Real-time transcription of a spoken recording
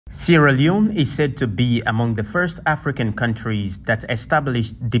Sierra Leone is said to be among the first African countries that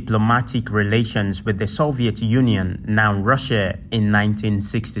established diplomatic relations with the Soviet Union, now Russia, in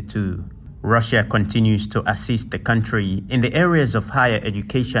 1962. Russia continues to assist the country in the areas of higher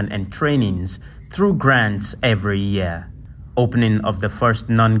education and trainings through grants every year. Opening of the first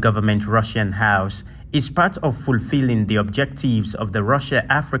non-government Russian House is part of fulfilling the objectives of the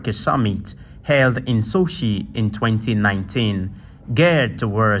Russia-Africa Summit held in Sochi in 2019, geared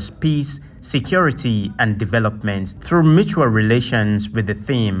towards peace, security, and development through mutual relations with the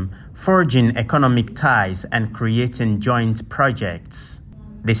theme forging economic ties and creating joint projects.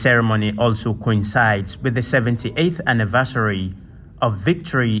 The ceremony also coincides with the 78th anniversary of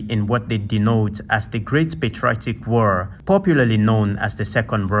victory in what they denote as the Great Patriotic War, popularly known as the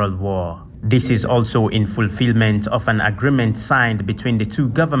Second World War. This is also in fulfillment of an agreement signed between the two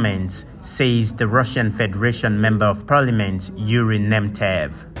governments, says the Russian Federation Member of Parliament, Yuri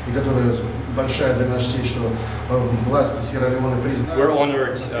Nemtev. We're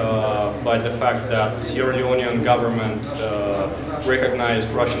honored by the fact that Sierra Leonean government recognized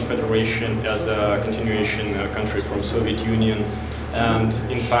Russian Federation as a continuation country from Soviet Union. And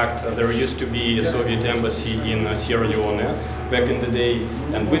in fact, there used to be a Soviet embassy in Sierra Leone back in the day.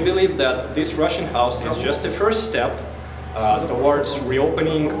 And we believe that this Russian house is just the first step towards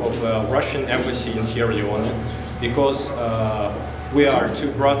reopening of a Russian embassy in Sierra Leone, because we are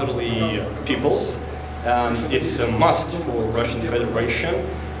two brotherly peoples, and it's a must for Russian Federation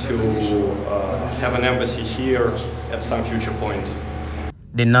to have an embassy here at some future point.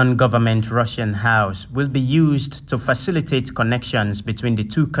 The non-government Russian House will be used to facilitate connections between the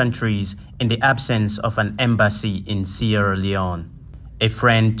two countries in the absence of an embassy in Sierra Leone. A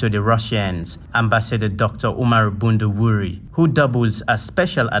friend to the Russians, Ambassador Dr. Umar Bundawuri, who doubles as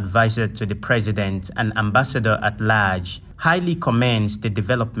special advisor to the president and ambassador at large, highly commends the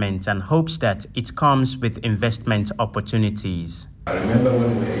development and hopes that it comes with investment opportunities. I remember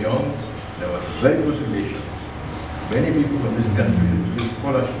when we were young, there was a very good relation. Many people from this country received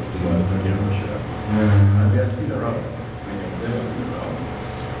scholarships to go and study in Russia, and they are still around. Many of them are still around.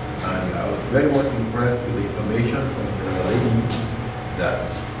 And I was very much impressed with the information from the lady that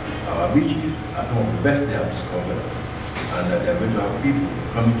our beaches are some of the best they have discovered, and that they are going to have people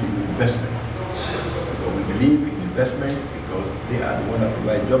coming to do investment. So we believe in investment because they are the ones that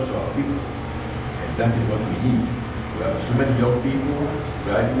provide jobs to our people, and that is what we need. We have so many young people,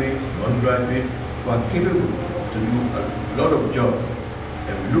 graduates, non-graduates, who are capable to do a lot of jobs,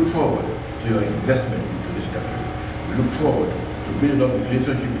 and we look forward to your investment into this country. We look forward to building up the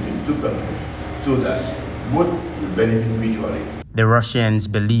relationship between the two countries so that both will benefit mutually. The Russians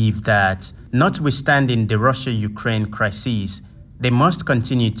believe that, notwithstanding the Russia-Ukraine crisis, they must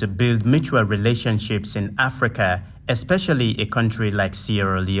continue to build mutual relationships in Africa, especially a country like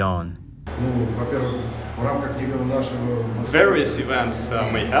Sierra Leone. Various events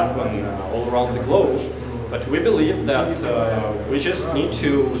may happen all around the globe, but we believe that we just need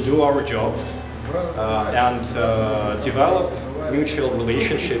to do our job and develop mutual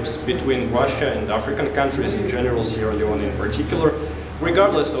relationships between Russia and African countries, in general, Sierra Leone in particular,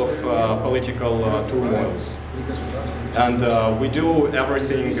 regardless of political turmoils. And we do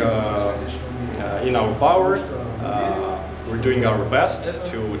everything in our power. We're doing our best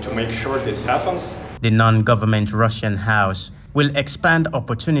to make sure this happens. The non-government Russian House will expand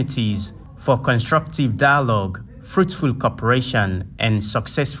opportunities for constructive dialogue, fruitful cooperation, and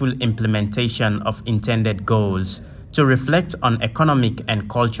successful implementation of intended goals to reflect on economic and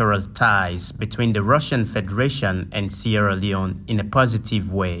cultural ties between the Russian Federation and Sierra Leone in a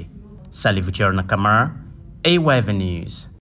positive way. Salivujorna Kamara, AYV News.